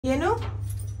ಏನು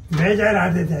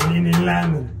ಬೇಜಾರಾದೈತೆ ನೀನಿಲ್ಲ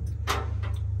ಅಂದ್ರೆ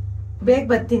ಬೇಗ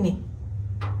ಬರ್ತೀನಿ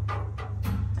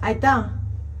ಆಯ್ತಾ.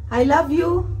 I love you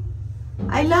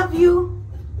I love you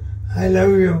I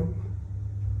love you.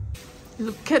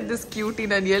 Look at this cutie.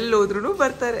 ನಾನು ಎಲ್ಲಿ ಹೋದ್ರೂ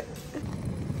ಬರ್ತಾರೆ.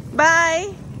 ಬಾಯ್.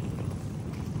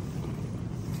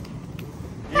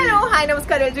 ಹಲೋ ಹಾಯ್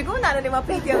ನಮಸ್ಕಾರ ಎಲ್ರಿಗೂ. ನಾನು ನಿಮ್ಮ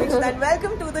ಪ್ರೀತಿಯ ವೀಕ್ಷಿತ and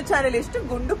welcome to the channel. ಎಷ್ಟು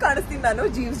ಗುಂಡು ಕಾಣಿಸ್ತೀನಿ ನಾನು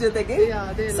ಜೀವ್ಸ್ ಜೊತೆಗೆ.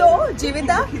 So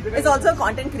Jeevitha is also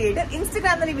content creator.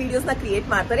 Instagram ನಲ್ಲಿ ವಿಡಿಯೋಸ್ ನ ಕ್ರಿಯೇಟ್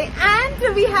ಮಾಡ್ತಾರೆ and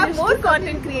we have more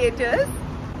content creators.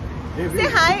 Say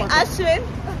hi Ashwin.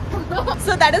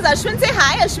 So that is Ashwin. Say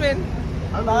hi Ashwin.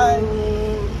 Hello.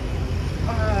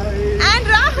 Hi. And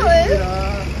Rahul.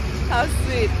 How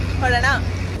sweet. ಹೊರಡೋಣ.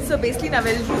 So basically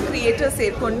ನಾವೆಲ್ಲರೂ creators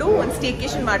ಸೇರ್ಕೊಂಡು ಒಂದು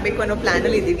ಸ್ಟೇಕೇಶನ್ ಮಾಡಬೇಕು ಅನ್ನೋ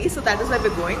ಪ್ಲಾನಲ್ಲಿ ಇದ್ದೀವಿ. So that is why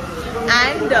we going.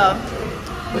 And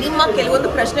ನಿಮ್ಮ ಕೆಲವೊಂದು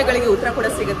ಪ್ರಶ್ನೆಗಳಿಗೆ ಉತ್ತರ ಕೂಡ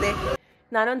ಸಿಗುತ್ತೆ.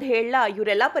 ನಾನೊಂದು ಹೇಳಲ್ಲ,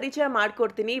 ಇವರೆಲ್ಲ ಪರಿಚಯ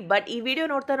ಮಾಡಿಕೊಡ್ತೀನಿ. ಬಟ್ ಈ ವಿಡಿಯೋ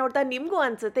ನೋಡ್ತಾ ನೋಡ್ತಾ ನಿಮಗೂ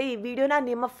ಅನಿಸುತ್ತೆ ಈ ವಿಡಿಯೋನ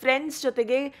ನಿಮ್ಮ ಫ್ರೆಂಡ್ಸ್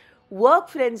ಜೊತೆಗೆ, ವರ್ಕ್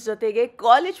ಫ್ರೆಂಡ್ಸ್ ಜೊತೆಗೆ,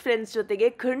 ಕಾಲೇಜ್ ಫ್ರೆಂಡ್ಸ್ ಜೊತೆಗೆ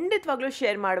ಖಂಡಿತವಾಗ್ಲೂ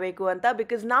ಶೇರ್ ಮಾಡಬೇಕು ಅಂತ.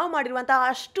 ಬಿಕಾಸ್ ನಾವು ಮಾಡಿರುವಂಥ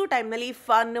ಅಷ್ಟು ಟೈಮ್ನಲ್ಲಿ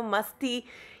ಫನ್, ಮಸ್ತಿ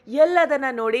ಎಲ್ಲದನ್ನು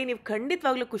ನೋಡಿ ನೀವು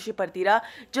ಖಂಡಿತವಾಗ್ಲೂ ಖುಷಿ ಪಡ್ತೀರಾ.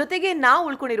 ಜೊತೆಗೆ ನಾವು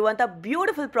ಉಳ್ಕೊಂಡಿರುವಂಥ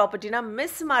ಬ್ಯೂಟಿಫುಲ್ ಪ್ರಾಪರ್ಟಿನ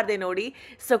ಮಿಸ್ ಮಾಡದೆ ನೋಡಿ.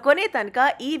 ಸೊ ಕೊನೆ ತನಕ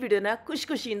ಈ ವಿಡಿಯೋನ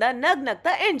ಖುಷಿಯಿಂದ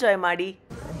ನಗ್ನಗ್ತಾ ಎಂಜಾಯ್ ಮಾಡಿ.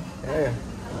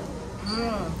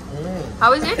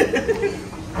 How is it?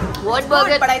 What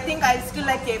burger? But I think I still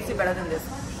like KFC better than this.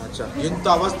 अच्छा ಇಂತ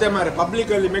ಅವಸ್ಥೆ ಮಾರೆ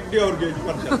ಪಬ್ಲಿಕ್ ಅಲ್ಲಿ ಮೆಕ್ಡಿ ಅವ್ರಿಗೆ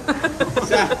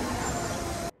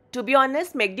ಟು ಬಿ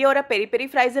ಆನೆಸ್ಟ್ ಮೆಕ್ಡಿ ಅವರ ಪೆರಿ ಪೆರಿ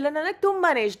ಫ್ರೈಸ್ ಎಲ್ಲ ನನಗೆ ತುಂಬಾ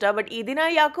ಇಷ್ಟ. ಬಟ್ ಈ ದಿನ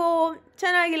ಯಾಕೋ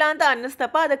ಚೆನ್ನಾಗಿಲ್ಲ ಅಂತ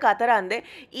ಅನ್ನಿಸ್ತಪ್ಪ, ಅದಕ್ಕೆ ಆ ಥರ ಅಂದೆ.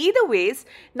 ಇದು ವೇಸ್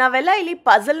ನಾವೆಲ್ಲ ಇಲ್ಲಿ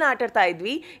ಪಝಲ್ನ ಆಟಾಡ್ತಾ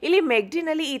ಇದ್ವಿ. ಇಲ್ಲಿ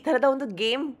ಮೆಕ್ಡಿನಲ್ಲಿ ಈ ಥರದ ಒಂದು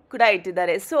ಗೇಮ್ ಕೂಡ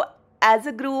ಇಟ್ಟಿದ್ದಾರೆ. ಸೊ ಆ್ಯಸ್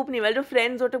ಅ ಗ್ರೂಪ್ ನೀವೆಲ್ಲರೂ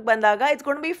ಫ್ರೆಂಡ್ಸ್ ಒಟ್ಟಿಗೆ ಬಂದಾಗ ಇಟ್ಸ್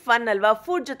ಗೋನ್ ಬಿ ಫನ್ ಅಲ್ವಾ.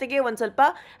 ಫುಡ್ ಜೊತೆಗೆ ಒಂದು ಸ್ವಲ್ಪ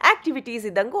ಆ್ಯಕ್ಟಿವಿಟೀಸ್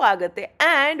ಇದ್ದಂಗೂ ಆಗುತ್ತೆ.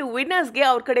 ಆ್ಯಂಡ್ ವಿನ್ನರ್ಸ್ಗೆ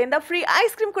ಅವ್ರ ಕಡೆಯಿಂದ ಫ್ರೀ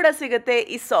ಐಸ್ ಕ್ರೀಮ್ ಕೂಡ ಸಿಗುತ್ತೆ.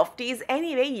 ಈ ಸಾಫ್ಟೀಸ್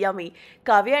anyway yummy.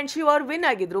 Kavya and Shiv ಅವ್ರು ವಿನ್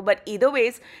ಆಗಿದ್ರು. ಬಟ್ ಇದು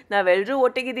ವೇಸ್ ನಾವೆಲ್ಲರೂ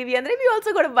ಒಟ್ಟಿಗಿದ್ದೀವಿ ಅಂದರೆ we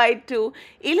also goat byte to.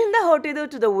 ಇಲ್ಲಿಂದ ಹೊರಟಿದ್ದು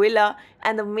to the villa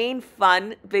and the main fun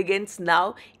begins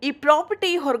ನಾವ್. ಈ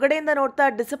ಪ್ರಾಪರ್ಟಿ ಹೊರಗಡೆಯಿಂದ ನೋಡ್ತಾ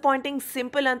ಡಿಸಪಾಯಿಂಟಿಂಗ್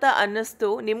ಸಿಂಪಲ್ ಅಂತ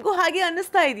ಅನ್ನಿಸ್ತು. ನಿಮಗೂ ಹಾಗೆ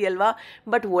ಅನ್ನಿಸ್ತಾ ಇದೆಯಲ್ವಾ?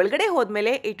 ಬಟ್ ಒಳಗಡೆ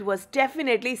ಹೋದ್ಮೇಲೆ it was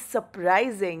definitely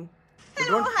surprising.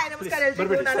 Hello hi ನಮಸ್ಕಾರ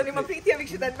ಎಲ್ರಿಗೂ. ನಾನು ನಿಮ್ಮ ಪ್ರೀತಿಯ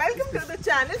ವೀಕ್ಷಿತ. Welcome to the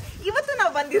channel. ಇವತ್ತು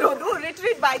ನಾವು ಬಂದಿರೋದು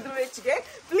retreat by the ರಿಚ್ಗೆ.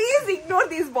 Please ignore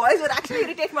these boys. ಅವ್ರು ಆಕ್ಚುಲಿ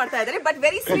ಇರಿಟೇಟ್ ಮಾಡ್ತಾ ಇದ್ದಾರೆ but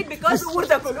very sweet because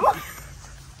ಊರ್ದಕ್ಕೂ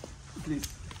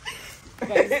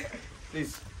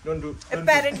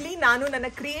apparently ನಾನು ನನ್ನ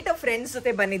ಕ್ರಿಯೇಟಿವ್ ಫ್ರೆಂಡ್ಸ್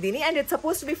ಜೊತೆ ಬಂದಿದ್ದೀನಿ and it's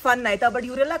suppose to be fun ಆಯ್ತಾ. ಬಟ್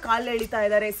ಇವರೆಲ್ಲ ಕಾಲ್ ಎಳಿತಾ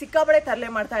ಇದ್ದಾರೆ, ಸಿಕ್ಕಾಬಡೆ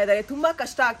ತರಲೆ ಮಾಡ್ತಾ ಇದ್ದಾರೆ, ತುಂಬಾ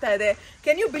ಕಷ್ಟ ಆಗ್ತಾ ಇದೆ.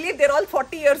 Can you believe there all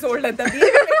 40 years old ಅಂತ?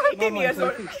 18 years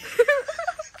old.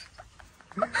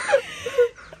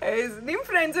 ನಿಮ್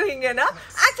friends ಹಿಂಗೇನಾ?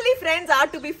 Actually friends R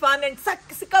to be fun and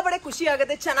ಸಿಕ್ಕಾಬಡೆ ಖುಷಿ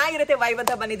ಆಗುತ್ತೆ, ಚೆನ್ನಾಗಿರುತ್ತೆ ವೈಬ್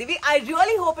ಅಂತ ಬಂದಿದೀವಿ. I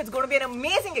really hope it's gonna be an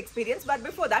amazing experience. But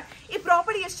before that ಈ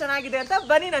ಪ್ರಾಪರ್ಟಿ ಎಷ್ಟು ಚೆನ್ನಾಗಿದೆ ಅಂತ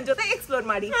ಬನ್ನಿ ನನ್ನ ಜೊತೆ ಎಕ್ಸ್ಪ್ಲೋರ್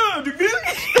ಮಾಡಿ.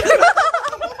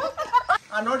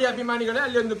 ನೋಡಿ ಅಭಿಮಾನಿಗಳೇ,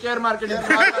 ಅಲ್ಲಿ ಒಂದು ಕೇರ್ ಮಾರ್ಕೆಟ್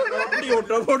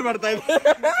ಮಾಡ್ತಾ ಇದೆ.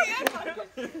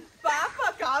 ಪಾಪ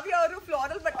ಕಾವ್ಯ ಅವರು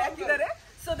ಫ್ಲೋರಲ್ ಬಟ್ಟೆ ಹಾಕಿದ್ದಾರೆ.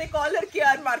 So they call Har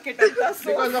care market ಅಂತ.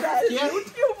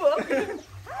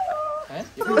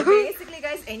 ಬೇಸಿಕಲಿ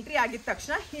ಗೈಸ್ ಎಂಟ್ರಿ ಆಗಿದ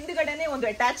ತಕ್ಷಣ ಹಿಂದ್ಗಡೆನೆ ಒಂದು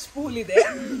ಅಟ್ಯಾಚ್ ಪೂಲ್ ಇದೆ,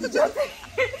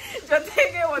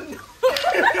 ಜೊತೆಗೆ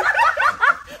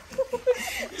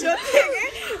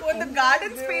ಒಂದು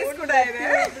ಗಾರ್ಡನ್ ಸ್ಪೇಸ್ ಕೂಡ ಇದೆ.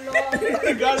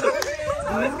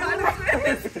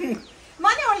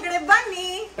 ಮನೆ ಒಳಗಡೆ ಬನ್ನಿ.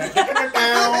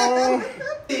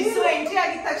 ಸೊ ಎಂಟ್ರಿ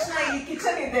ಆಗಿದ ತಕ್ಷಣ ಇಲ್ಲಿ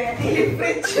ಕಿಚನ್ ಇದೆ, ಇಲ್ಲಿ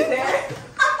ಫ್ರಿಡ್ಜ್ ಇದೆ,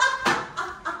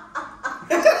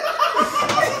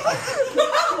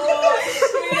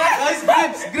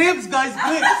 grapes guys,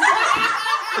 grapes.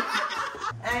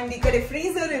 And ಈ ಕಡೆ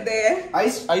ಫ್ರೀಜರ್ ಇದೆ.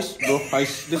 Ice bro,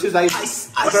 ice. This is ice.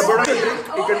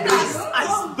 You can drink.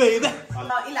 Ice baby.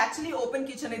 ಇಲ್ಲಿ ಆಕ್ಚುಲಿ ಓಪನ್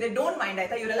ಕಿಚನ್ ಇದೆ. ಡೋಂಟ್ ಮೈಂಡ್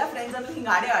ಆಯ್ತಾ. ಇವರೆಲ್ಲ ಫ್ರೆಂಡ್ಸ್ ಅಂದ್ರೆ ಹಿಂಗ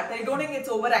ಆಡೇ ಆಡ್ತಾರೆ. Don't think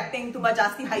it's over acting, ತುಂಬಾ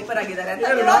ಜಾಸ್ತಿ ಹೈಪರ್ ಆಗಿದ್ದಾರೆ ಅಂತ.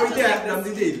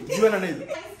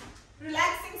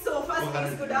 ರಿಲ್ಯಾಕ್ಸಿಂಗ್ ಸೋಫಾ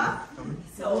ಸ್ಪೇಸ್ ಕೂಡ.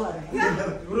 ಸೊ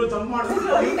ಇವರು ಜಂಪ್ ಮಾಡ್ತಾರೆ.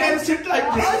 You can sit like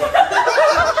this.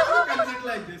 You can sit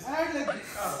like this.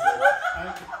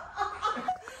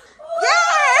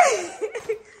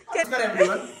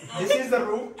 Everyone, this is the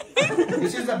room.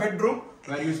 This is the bedroom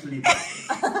where you sleep.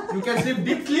 You can sleep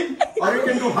deep sleep or you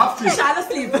can do half sleep. Shallow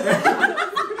sleep.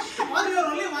 Or you are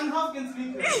only one half can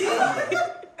sleep.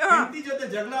 ಹೆಂಡತಿ ಜೊತೆ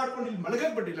ಜಗಳ ಆಡ್ಕೊಂಡು ಇಲ್ಲಿ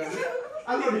ಮಲಗಕ್ಕೆ ಬಿಟ್ಟಿಲ್ಲ.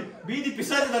 ಅಲ್ಲಿ ನೋಡಿ ಬೀದಿ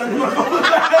ಪಿಸಾಚ ತರ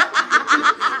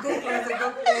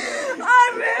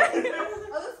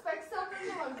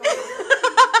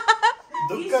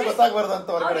ದುಃಖ ಗೊತ್ತಾಗಬಾರ್ದು ಅಂತ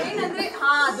ಹೊರಗಡೆ.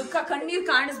 ದುಃಖ ಕಣ್ಣೀರ್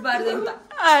ಕಾಣಿಸ್ಬಾರ್ದು ಅಂತ.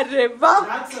 ಅರೆ ಬಾ.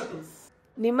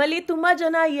 ನಿಮ್ಮಲ್ಲಿ ತುಂಬಾ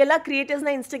ಜನ ಎಲ್ಲ ಕ್ರಿಯೇಟರ್ಸ್ನ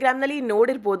ಇನ್ಸ್ಟಾಗ್ರಾಮ್ನಲ್ಲಿ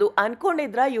ನೋಡಿರ್ಬೋದು.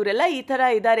 ಅನ್ಕೊಂಡಿದ್ರ ಇವರೆಲ್ಲ ಈ ಥರ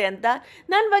ಇದ್ದಾರೆ ಅಂತ.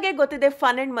 ನನ್ನ ಬಗ್ಗೆ ಗೊತ್ತಿದೆ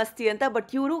ಫನ್ ಅಂಡ್ ಮಸ್ತಿ ಅಂತ. ಬಟ್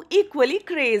ಇವರು ಈಕ್ವಲಿ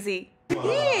ಕ್ರೇಜಿ.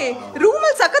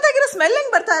 ರೂಮಲ್ಲಿ ಸಖತ್ತಾಗಿರೋ ಸ್ಮೆಲ್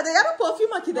ಹೆಂಗ್ ಬರ್ತಾ ಇದೆ? ಯಾರೋ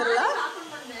ಪರ್ಫ್ಯೂಮ್ ಹಾಕಿದಾರಲ್ಲ.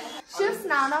 ಶಿವ್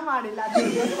ಸ್ನಾನ ಮಾಡಿಲ್ಲ.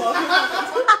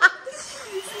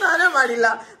 ಸ್ನಾನ ಮಾಡಿಲ್ಲ.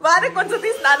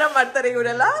 ವಾರಕ್ಕೊಂದ್ಸತಿ ಸ್ನಾನ ಮಾಡ್ತಾರೆ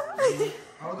ಇವರೆಲ್ಲ.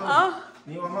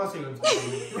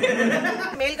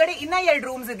 ಮೇಲ್ಗಡೆ ಇನ್ನ 2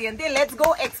 ರೂಮ್ಸ್ ಇದೆಯಂತೆ. Let's go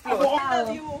explore.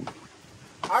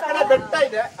 ಆ ಕಡೆ ಬೆಟ್ಟ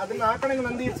ಇದೆ, ಅದನ್ನ ಆ ಕಡೆ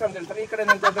ನಂದಿ ಹಿಲ್ಸ್ ಅಂತ ಹೇಳ್ತಾರೆ, ಈ ಕಡೆ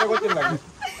ನಂತರ ಗೊತ್ತಿಲ್ಲ.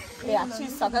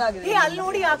 ಅಲ್ಲಿ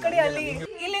ನೋಡಿ, ಆ ಕಡೆ ಅಲ್ಲಿ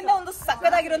ಇಲ್ಲಿಂದ ಒಂದು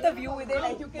ಸಕ್ಕದಾಗಿರುವಂತ ವ್ಯೂ ಇದೆ.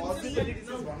 Like you can see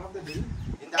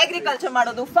agriculture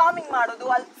ಮಾಡೋದು, ಫಾರ್ಮಿಂಗ್ ಮಾಡೋದು,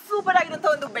 ಅಲ್ಲಿ ಸೂಪರ್ ಆಗಿರುವಂತ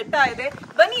ಒಂದು ಬೆಟ್ಟ ಇದೆ.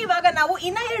 ಬನ್ನಿ ಇವಾಗ ನಾವು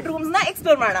ಇನ್ನ 2 ರೂಮ್ಸ್ ನ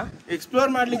ಎಕ್ಸ್ಪ್ಲೋರ್ ಮಾಡೋಣ.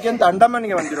 ಎಕ್ಸ್ಪ್ಲೋರ್ ಮಾಡ್ಲಿಕ್ಕೆ ಅಂತ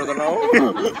ಅಂಡಮಾನ್ಗೆ ಬಂದಿರೋದು ನಾವು.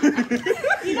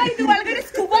 ಈಗ ಇದು ಒಳಗಡೆ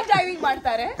ಸ್ಕೂಬಾ ಡೈವಿಂಗ್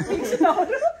ಮಾಡ್ತಾರೆ.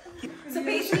 ಸೊ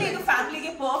ಬೇಸಿಕಲಿ ಇದು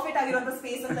ಫ್ಯಾಮಿಲಿಗೆ ಪರ್ಫೆಕ್ಟ್ ಆಗಿರುವಂತ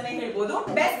ಸ್ಪೇಸ್ ಅಂತಾನೆ ಹೇಳ್ಬೋದು.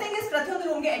 ಬೆಸ್ಟ್ ಥಿಂಗ್ ಇಸ್ ಪ್ರತಿಯೊಂದು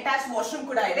ರೂಮ್ಗೆ ಅಟ್ಯಾಚ್ ವಾಶ್ರೂಮ್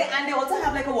ಕೂಡ ಇದೆ. And they also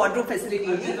have like a wardrobe facility.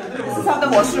 This is how the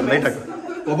washroom is.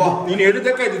 ಒಬ್ಬ ನೀನು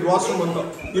ಹೇಳಿದಕ್ಕೆ ಇದು ವಾಶ್ರೂಮ್ ಅಂತ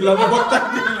ಇಲ್ಲ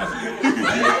ಗೊತ್ತಾಗ್ತಿಲ್ಲ.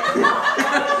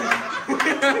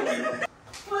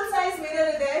 ಫುಲ್ ಸೈಜ್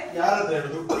ಮಿರರ್ ಇದೆ. ಯಾರದು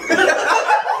ಹೇಳುದು?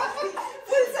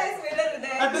 ಫುಲ್ ಸೈಜ್ ಮಿರರ್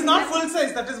ಇದೆ. That is not full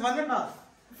size. That is 1.5.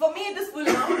 For me it is full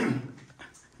now.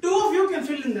 2 of you can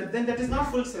fill in that. Then that is not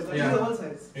full size. That is the whole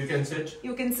size. You can sit.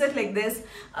 You can sit like this.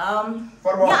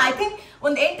 For what? Yeah, I think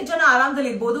ಒಂದು 8 ಜನ ಆರಾಮದಲ್ಲಿ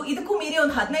ಇರಬಹುದು. ಇದಕ್ಕೂ ಮೀರಿ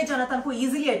ಒಂದು 15 ಜನ ತನಕ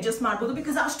easily adjust ಮಾಡಬಹುದು.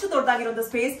 Because ಅಷ್ಟು ದೊಡ್ಡದಾಗಿರುವಂತ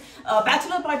ಸ್ಪೇಸ್.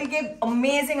 ಬ್ಯಾಚುಲರ್ ಪಾರ್ಟಿಗೆ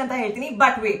ಅಮೇಸಿಂಗ್ ಅಂತ ಹೇಳ್ತೀನಿ.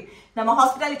 ಬಟ್ ವೇಟ್, ನಮ್ಮ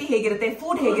ಹಾಸ್ಪಿಟಾಲಿಟಿ ಹೇಗಿರುತ್ತೆ,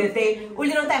 ಫುಡ್ ಹೇಗಿರುತ್ತೆ,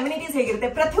 ಉಳಿದಿರುವಂತ ಅಮ್ಯುನಿಟೀಸ್ ಹೇಗಿರುತ್ತೆ,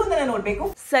 ಪ್ರತಿಯೊಂದನ್ನ ನೋಡ್ಬೇಕು.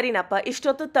 ಸರಿನಪ್ಪ,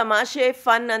 ಇಷ್ಟೊತ್ತು ತಮಾಷೆ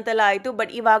ಫನ್ ಅಂತೆಲ್ಲ ಆಯ್ತು.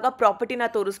 ಬಟ್ ಇವಾಗ ಪ್ರಾಪರ್ಟಿನ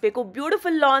ತೋರಿಸ್ಬೇಕು.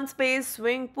 Beautiful lawn space,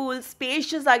 swimming pool,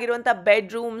 spacious ಆಗಿರುವಂತ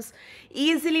ಬೆಡ್ರೂಮ್ಸ್,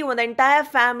 ಈಸಿಲಿ ಒಂದು entire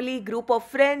family, group of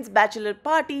friends, bachelor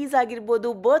parties ಆಗಿರ್ಬೋದು,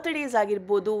 ಬರ್ತ್ಡೇಸ್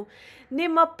ಆಗಿರ್ಬೋದು,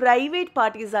 ನಿಮ್ಮ ಪ್ರೈವೇಟ್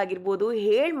ಪಾರ್ಟೀಸ್ ಆಗಿರ್ಬೋದು,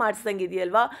 ಹೇಳಿ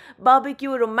ಮಾಡಿಸ್ದಂಗಿದೆಯಲ್ವಾ,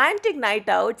 ಬಾರ್ಬಿಕ್ಯೂ, ರೊಮ್ಯಾಂಟಿಕ್ ನೈಟ್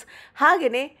ಔಟ್ಸ್,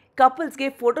 ಹಾಗೆಯೇ ಕಪಲ್ಸ್ಗೆ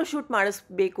ಫೋಟೋಶೂಟ್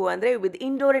ಮಾಡಿಸ್ಬೇಕು ಅಂದರೆ with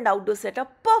indoor and outdoor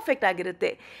setup perfect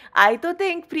ಆಗಿರುತ್ತೆ. ಆಯಿತು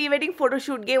ಥಿಂಕ್ ಪ್ರೀ ವೆಡ್ಡಿಂಗ್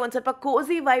ಫೋಟೋಶೂಟ್ಗೆ ಒಂದು ಸ್ವಲ್ಪ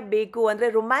ಕೋಸಿ ವೈಬ್ ಬೇಕು ಅಂದರೆ,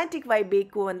 ರೊಮ್ಯಾಂಟಿಕ್ ವೈಬ್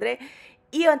ಬೇಕು ಅಂದರೆ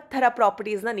ಈ ಥರ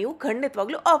ಪ್ರಾಪರ್ಟೀಸ್ನ ನೀವು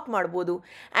ಖಂಡಿತವಾಗ್ಲೂ ಆಫ್ ಮಾಡ್ಬೋದು.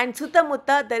 ಆ್ಯಂಡ್ ಸುತ್ತಮುತ್ತ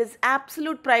there is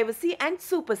absolute privacy and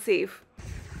super safe.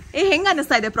 ಹೆಂಗೆ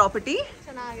ಅನ್ನಿಸ್ತಾ ಇದೆ ಪ್ರಾಪರ್ಟಿ?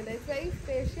 ಚೆನ್ನಾಗಿದೆ. ಇಟ್ಸ್ ವೆರಿ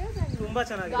ಸ್ಪೇಷಿಯಸ್ ಅಂಡ್ ತುಂಬಾ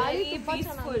ಚೆನ್ನಾಗಿದೆ. ಗಾಳಿ ತುಂಬಾ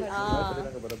ಚೆನ್ನಾಗಿದೆ.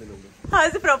 How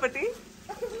is the property?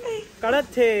 ಕಡಕ್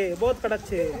ಛೇ, ಬಹುತ್ ಕಡಕ್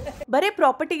ಛೇ. ಬರೀ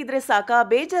ಪ್ರಾಪರ್ಟಿ ಇದ್ರೆ ಸಾಕಾ?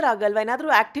 ಬೇಜಾರಾಗಲ್ವಾ? ಏನಾದರೂ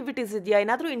ಆಕ್ಟಿವಿಟೀಸ್ ಇದೆಯಾ?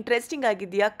 ಏನಾದರೂ ಇಂಟ್ರೆಸ್ಟಿಂಗ್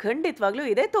ಆಗಿದೆಯಾ? ಖಂಡಿತವಾಗ್ಲೂ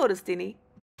ಇದೆ, ತೋರಿಸ್ತೀನಿ.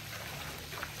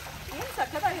 ಏನು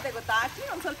ಸಖತ್ತಾಗಿದೆ ಗೊತ್ತಾ? ಆಕ್ಚುಲಿ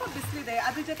ಒಂದು ಸ್ವಲ್ಪ ಬಿಸಿಲಿದೆ,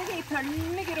 ಅದ್ರ ಜೊತೆಗೆ ಈ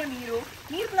ತಣ್ಣಗಿರೋ ನೀರು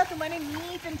ಕೂಡ ತುಂಬಾನೇ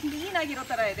ನೀಟ್ ಅಂಡ್ ಕ್ಲೀನ್ ಆಗಿರೋ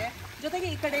ಥರ ಇದೆ. ಜೊತೆಗೆ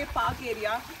ಈ ಕಡೆ park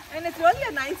area and it's really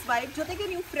a nice vibe. ಜೊತೆಗೆ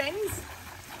ನೀವು ಫ್ರೆಂಡ್ಸ್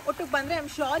ಒಟ್ಟಿಗೆ ಬಂದರೆ ಐ ಆಮ್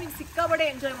ಶೋರ್ ನೀವು ಸಿಕ್ಕಾಬಡೆ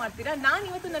ಎಂಜಾಯ್ ಮಾಡ್ತೀರಾ. ನಾನು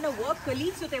ಇವತ್ತು ನನ್ನ ವರ್ಕ್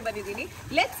ಕಲೀಗ್ಸ್ ಜೊತೆ ಬಂದಿದ್ದೀನಿ.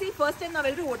 ಲೆಟ್ಸ್ ಸಿ, ಫಸ್ಟ್ ಟೈಮ್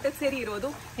ನಾವೆಲ್ಲರೂ ಒಟ್ಟಿಗೆ ಸೇರಿ ಇರೋದು.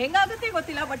 ಹೆಂಗಾಗುತ್ತೆ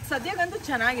ಗೊತ್ತಿಲ್ಲ, ಬಟ್ ಸದ್ಯಕ್ಕಂತೂ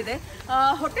ಚೆನ್ನಾಗಿದೆ.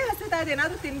 ಹೊಟ್ಟೆ ಹಸಿತಾ ಇದೆ,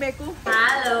 ಏನಾದರೂ ತಿನ್ನಬೇಕು.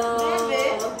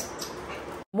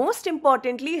 ಮೋಸ್ಟ್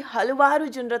ಇಂಪಾರ್ಟೆಂಟ್ಲಿ ಹಲವಾರು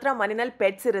ಜನರ ಹತ್ರ ಮನೆಯಲ್ಲಿ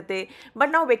ಪೆಟ್ಸ್ ಇರುತ್ತೆ.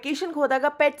 ಬಟ್ ನಾವು ವೆಕೇಷನ್ಗೆ ಹೋದಾಗ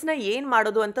ಪೆಟ್ಸ್ನ ಏನು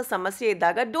ಮಾಡೋದು ಅಂತ ಸಮಸ್ಯೆ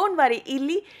ಇದ್ದಾಗ, ಡೋಂಟ್ ವರಿ,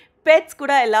 ಇಲ್ಲಿ ಪೆಟ್ಸ್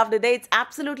ಕೂಡ ಅಲೌಡ್ ಇದೆ. It's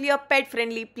absolutely a pet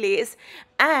friendly place.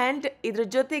 And ಇದ್ರ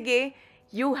ಜೊತೆಗೆ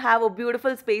you have a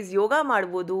beautiful space. ಯೋಗ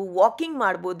ಮಾಡ್ಬೋದು, ವಾಕಿಂಗ್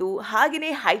ಮಾಡ್ಬೋದು, ಹಾಗೆಯೇ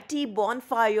ಹೈ ಟೀ, ಬಾನ್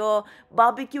ಫೈರ್,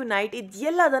 ಬಾರ್ಬಿಕ್ಯೂ ನೈಟ್,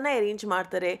 ಇದೆಲ್ಲದನ್ನು ಅರೇಂಜ್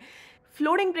ಮಾಡ್ತಾರೆ.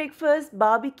 ಫ್ಲೋಟಿಂಗ್ ಬ್ರೇಕ್ಫಾಸ್ಟ್,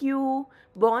 ಬಾರ್ಬಿಕ್ಯೂ,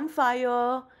 ಬಾನ್ ಫೈರ್,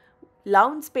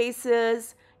 ಲೌಂಜ್ ಸ್ಪೇಸಸ್,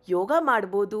 ಯೋಗ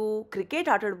ಮಾಡ್ಬೋದು, ಕ್ರಿಕೆಟ್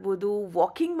ಆಟಾಡ್ಬೋದು,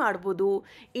 ವಾಕಿಂಗ್ ಮಾಡ್ಬೋದು,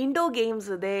 ಇಂಡೋರ್ ಗೇಮ್ಸ್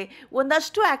ಇದೆ.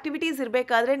 ಒಂದಷ್ಟು ಆ್ಯಕ್ಟಿವಿಟೀಸ್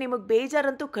ಇರಬೇಕಾದ್ರೆ ನಿಮಗೆ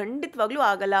ಬೇಜಾರಂತೂ ಖಂಡಿತವಾಗ್ಲೂ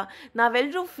ಆಗಲ್ಲ.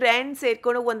 ನಾವೆಲ್ಲರೂ ಫ್ರೆಂಡ್ಸ್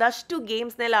ಸೇರ್ಕೊಂಡು ಒಂದಷ್ಟು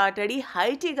ಗೇಮ್ಸ್ನೆಲ್ಲ ಆಟಾಡಿ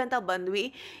ಹೈಟಿಗಂತ ಬಂದ್ವಿ.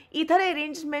 ಈ ಥರ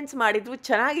ಅರೇಂಜ್ಮೆಂಟ್ಸ್ ಮಾಡಿದ್ರು,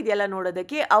 ಚೆನ್ನಾಗಿದೆಯಲ್ಲ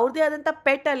ನೋಡೋದಕ್ಕೆ. ಅವ್ರದ್ದೇ ಆದಂಥ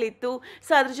ಪೆಟ್ಟಲ್ಲಿತ್ತು.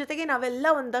 ಸೊ ಅದ್ರ ಜೊತೆಗೆ ನಾವೆಲ್ಲ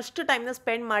ಒಂದಷ್ಟು ಟೈಮ್ನ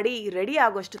ಸ್ಪೆಂಡ್ ಮಾಡಿ ರೆಡಿ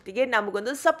ಆಗೋಷ್ಟೊತ್ತಿಗೆ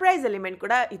ನಮಗೊಂದು ಸರ್ಪ್ರೈಸ್ ಎಲಿಮೆಂಟ್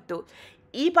ಕೂಡ ಇತ್ತು.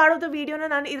 ಈ ಪಾರ್ಟ್ ಆಫ್ ದ ವಿಡಿಯೋನ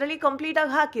ನಾನು ಇದರಲ್ಲಿ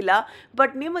ಕಂಪ್ಲೀಟಾಗಿ ಹಾಕಿಲ್ಲ.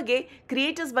 ಬಟ್ ನಿಮಗೆ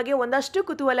ಕ್ರಿಯೇಟರ್ಸ್ ಬಗ್ಗೆ ಒಂದಷ್ಟು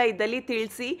ಕುತೂಹಲ ಇದ್ದಲ್ಲಿ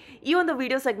ತಿಳಿಸಿ ಈ ಒಂದು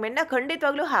ವಿಡಿಯೋ ಸೆಗ್ಮೆಂಟ್ನ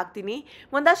ಖಂಡಿತವಾಗ್ಲೂ ಹಾಕ್ತೀನಿ.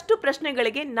 ಒಂದಷ್ಟು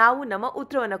ಪ್ರಶ್ನೆಗಳಿಗೆ ನಾವು ನಮ್ಮ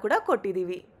ಉತ್ತರವನ್ನು ಕೂಡ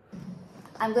ಕೊಟ್ಟಿದ್ದೀವಿ.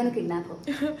 I'm going to kidnap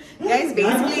her. Guys,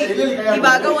 basically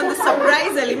ಇವಾಗ ಒಂದು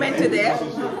ಸರ್ಪ್ರೈಸ್ ಎಲಿಮೆಂಟ್ ಇದೆ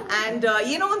ಅಂಡ್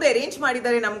ಏನೋ ಒಂದು ಅರೇಂಜ್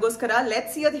ಮಾಡಿದ್ದಾರೆ ನಮಗೋಸ್ಕರ.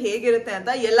 ಲೆಟ್ಸ್ ಸಿ ಅದು ಹೇಗಿರುತ್ತೆ ಅಂತ.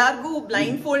 ಎಲ್ಲಾರ್ಗೂ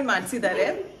ಬ್ಲೈಂಡ್ ಫೋಲ್ಡ್ ಮಾಡಿಸಿದ್ದಾರೆ.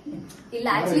 ಇಲ್ಲ,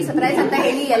 ಆಕ್ಚುಲಿ ಸರ್ಪ್ರೈಸ್ ಅಂತ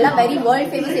ಹೇಳಿ ಎಲ್ಲ ವೆರಿ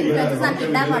ವರ್ಲ್ಡ್ ಫೇಮಸ್ ಇನ್ಫ್ಲುಯೆನ್ಸರ್ಸ್ ನಾನು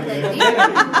ಕಿಡ್ನಾಪ್ ಮಾಡ್ತಾ ಇದ್ದೀನಿ.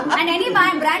 And any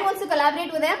brand wants to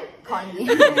collaborate with them, call me.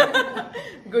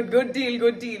 Good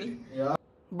deal.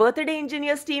 Birthday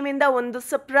engineers ಟೀಮಿಂದ ಒಂದು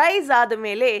ಸರ್ಪ್ರೈಸ್ ಆದ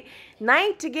ಮೇಲೆ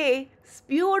ನೈಟ್ಗೆ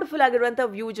ಬ್ಯೂಟಿಫುಲ್ ಆಗಿರುವಂಥ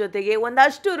ವ್ಯೂ ಜೊತೆಗೆ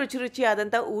ಒಂದಷ್ಟು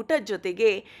ರುಚಿಯಾದಂಥ ಊಟದ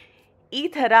ಜೊತೆಗೆ ಈ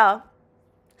ಥರ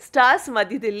ಸ್ಟಾರ್ಸ್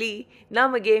ಮಧ್ಯದಲ್ಲಿ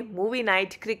ನಮಗೆ ಮೂವಿ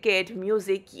ನೈಟ್, ಕ್ರಿಕೆಟ್,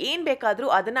 ಮ್ಯೂಸಿಕ್ ಏನು ಬೇಕಾದರೂ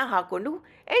ಅದನ್ನು ಹಾಕ್ಕೊಂಡು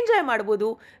ಎಂಜಾಯ್ ಮಾಡ್ಬೋದು.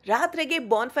 ರಾತ್ರಿಗೆ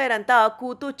ಬಾನ್ಫೈರ್ ಅಂತ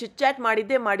ಕೂತು ಚಿಟ್ಚಾಟ್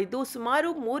ಮಾಡಿದ್ದು ಸುಮಾರು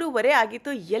 3:30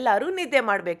 ಆಗಿತ್ತು ಎಲ್ಲರೂ ನಿದ್ದೆ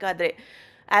ಮಾಡಬೇಕಾದ್ರೆ.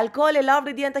 ಆಲ್ಕೋಹಾಲ್ ಎಲ್ಲ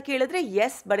ಇದೆಯಾ ಅಂತ ಕೇಳಿದ್ರೆ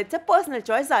S, but it's a personal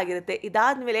choice ಆಗಿರುತ್ತೆ.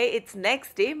 ಇದಾದ್ಮೇಲೆ it's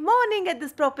next day morning at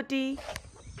this property.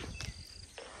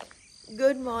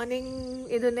 Good morning.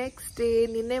 ಇದು ನೆಕ್ಸ್ಟ್ ಡೇ.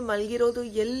 ನಿನ್ನೆ ಮಲಗಿರೋದು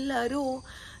ಎಲ್ಲರೂ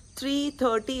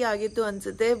 3:30 ಆಗಿತ್ತು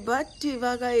ಅನಿಸುತ್ತೆ. ಬಟ್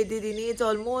ಇವಾಗ ಎದ್ದಿದ್ದೀನಿ. ಇಟ್ಸ್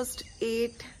ಆಲ್ಮೋಸ್ಟ್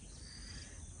 8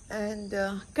 ಆ್ಯಂಡ್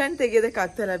ಕಣ್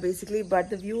ತೆಗೆಯೋದಕ್ಕಾಗ್ತಾಯಿಲ್ಲ basically, but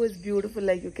the view is beautiful.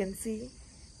 Like you can see.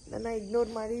 ನನ್ನ ಇಗ್ನೋರ್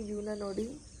ಮಾಡಿ ವ್ಯೂನ ನೋಡಿ.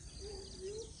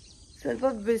 ಸ್ವಲ್ಪ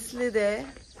ಬಿಸಿಲಿದೆ,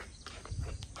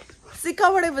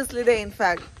 ಸಿಕ್ಕಾಪಟ್ಟೆ ಬಿಸಿಲಿದೆ.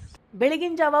 ಇನ್ಫ್ಯಾಕ್ಟ್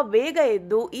ಬೆಳಗಿನ ಜಾವ ಬೇಗ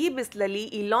ಎದ್ದು ಈ ಬಿಸಿಲಲ್ಲಿ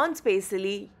ಈ ಲಾನ್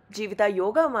ಸ್ಪೇಸಲ್ಲಿ ಜೀವಿತ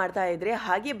ಯೋಗ ಮಾಡ್ತಾ ಇದ್ರೆ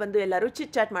ಹಾಗೆ ಬಂದು ಎಲ್ಲರೂ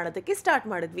ಚಿಟ್ ಚಾಟ್ ಮಾಡೋದಕ್ಕೆ ಸ್ಟಾರ್ಟ್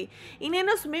ಮಾಡಿದ್ವಿ.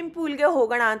 ಇನ್ನೇನೋ ಸ್ವಿಮ್ಮಿಂಗ್ ಪೂಲ್ಗೆ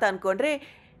ಹೋಗೋಣ ಅಂತ ಅಂದ್ಕೊಂಡ್ರೆ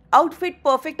outfit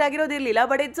perfect ಆಗಿರೋದಿರಲಿಲ್ಲ,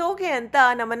 but it's okay ಅಂತ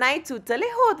ನಮ್ಮ ನೈಟ್ ಸೂಟ್ಸಲ್ಲೇ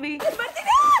ಹೋದ್ವಿ.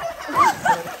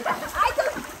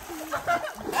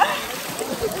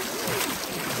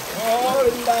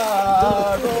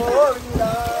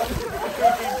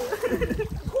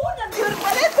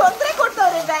 ತೊಂದರೆ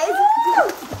ಕೊಡ್ತವ್ರೆ ಗೈಸ್.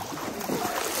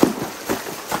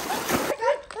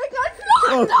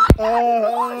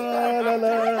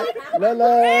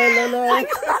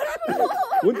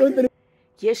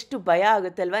 ಎಷ್ಟು ಭಯ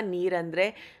ಆಗುತ್ತಲ್ವಾ ನೀರಂದ್ರೆ.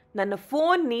 ನನ್ನ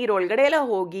ಫೋನ್ ನೀರೊಳಗಡೆ ಎಲ್ಲ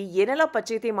ಹೋಗಿ ಏನೆಲ್ಲ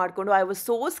ಪಚೇತಿ ಮಾಡಿಕೊಂಡು ಐ ವಾಸ್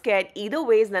ಸೋ ಸ್ಕ್ಯಾರ್ಡ್. ಇದು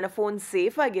ವೇಸ್ ನನ್ನ ಫೋನ್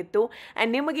ಸೇಫ್ ಆಗಿತ್ತು.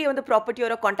 ಆ್ಯಂಡ್ ನಿಮಗೆ ಒಂದು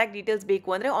ಪ್ರಾಪರ್ಟಿಯವರ ಕಾಂಟ್ಯಾಕ್ಟ್ ಡೀಟೇಲ್ಸ್ ಬೇಕು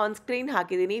ಅಂದರೆ ಆನ್ ಸ್ಕ್ರೀನ್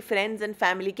ಹಾಕಿದ್ದೀನಿ. ಫ್ರೆಂಡ್ಸ್ ಆ್ಯಂಡ್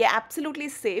ಫ್ಯಾಮಿಲಿಗೆ absolutely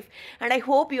safe. And I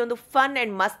hope ಈ ಒಂದು ಫನ್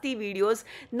ಆ್ಯಂಡ್ ಮಸ್ತಿ ವೀಡಿಯೋಸ್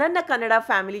ನನ್ನ ಕನ್ನಡ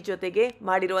ಫ್ಯಾಮಿಲಿ ಜೊತೆಗೆ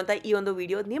ಮಾಡಿರುವಂಥ ಈ ಒಂದು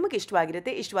ವಿಡಿಯೋ ನಿಮಗೆ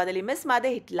ಇಷ್ಟವಾಗಿರುತ್ತೆ. ಇಷ್ಟವಾದಲ್ಲಿ ಮಿಸ್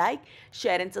ಮಾಡದೆ hit like,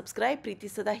 share and subscribe. ಪ್ರೀತಿ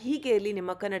ಸದಾ ಹೀಗೆ ಇರಲಿ.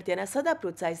 ನಿಮ್ಮ ಕನ್ನಡತಿಯನ್ನು ಸದಾ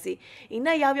ಪ್ರೋತ್ಸಾಹಿಸಿ.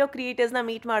 ಇನ್ನು ಯಾವ್ಯಾವ ಕ್ರಿಯೇಟರ್ಸ್ನ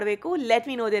ಮೀಟ್ ಮಾಡಬೇಕು, let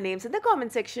me know the names in the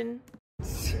comment section.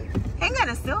 ಹೆಂಗ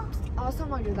ಅನಿಸ್ತು?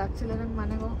 ಆಸಮ್ ಆಗಿದೆ. ಆಕ್ಚುಲಿ ನಂಗೆ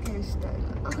ಮನೆಗೆ ಹೋಗಕ್ಕೆ ಇಷ್ಟ ಇಲ್ಲ.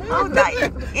 ಹೌದಾ?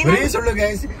 ಬರೀ ಸುಳ್ಳು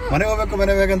ಗೈಸ್. ಮನೆ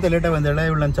ಹೋಗ್ಬೇಕಂತ ಲೇಟ್ ಬಂದೇಳೆ.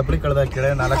 ಇವಳು ನನ್ನ ಚಪ್ಪಲಿ ಕಳ್ದಾಗ ಕೇಳಿ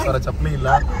 4,000 ಚಪ್ಪಲಿ ಇಲ್ಲ.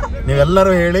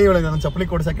 ನೀವೆಲ್ಲರೂ ಹೇಳಿ ಇವಳಿಗೆ ನನ್ನ ಚಪ್ಪಲಿ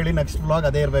ಕೊಡ್ಸಕ್ ಹೇಳಿ ನೆಕ್ಸ್ಟ್ ವ್ಲಾಗ್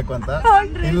ಅದೇ ಇರ್ಬೇಕು ಅಂತ.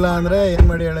 ಇಲ್ಲ ಅಂದ್ರೆ ಏನ್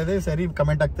ಮಾಡಿ ಹೇಳಿದ್ರೆ ಸರಿ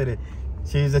ಕಮೆಂಟ್ ಹಾಕ್ತೀರಿ.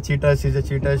 She is a cheater, she is a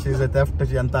cheater, she is a theft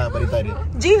ಅಂತ ಬರೀತಾರೆ.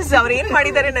 ಜೀವ್ಸ್ ಅವ್ರು ಏನ್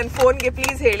ಮಾಡಿದ್ದಾರೆ ನನ್ನ ಫೋನ್ಗೆ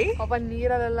ಪ್ಲೀಸ್ ಹೇಳಿ. ಪಾಪ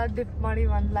ನೀರಲ್ಲೆಲ್ಲ ಡಿಪ್ ಮಾಡಿ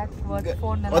 1 lakh ವರ್ತ್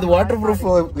ಫೋನ್ ಅದು ವಾಟರ್ ಪ್ರೂಫ್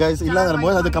ಗೈಸ್. ಇಲ್ಲ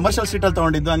ಅಂದ್ರೆ ಅದು ಕಮರ್ಷಿಯಲ್ ಸ್ಟ್ರೀಟ್ ಅಲ್ಲಿ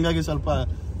ತಗೊಂಡಿದ್ದು, ಹಂಗಾಗಿ ಸ್ವಲ್ಪ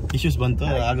ಇಶ್ಯೂಸ್ ಬಂತು.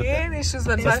 ಆಗುತ್ತೆ ಏನ್ ಇಶ್ಯೂಸ್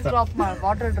ಬಂತು? ಡ್ರಾಪ್ ಮಾಡಿ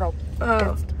ವಾಟರ್ ಡ್ರಾಪ್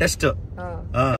ಟೆಸ್ಟ್.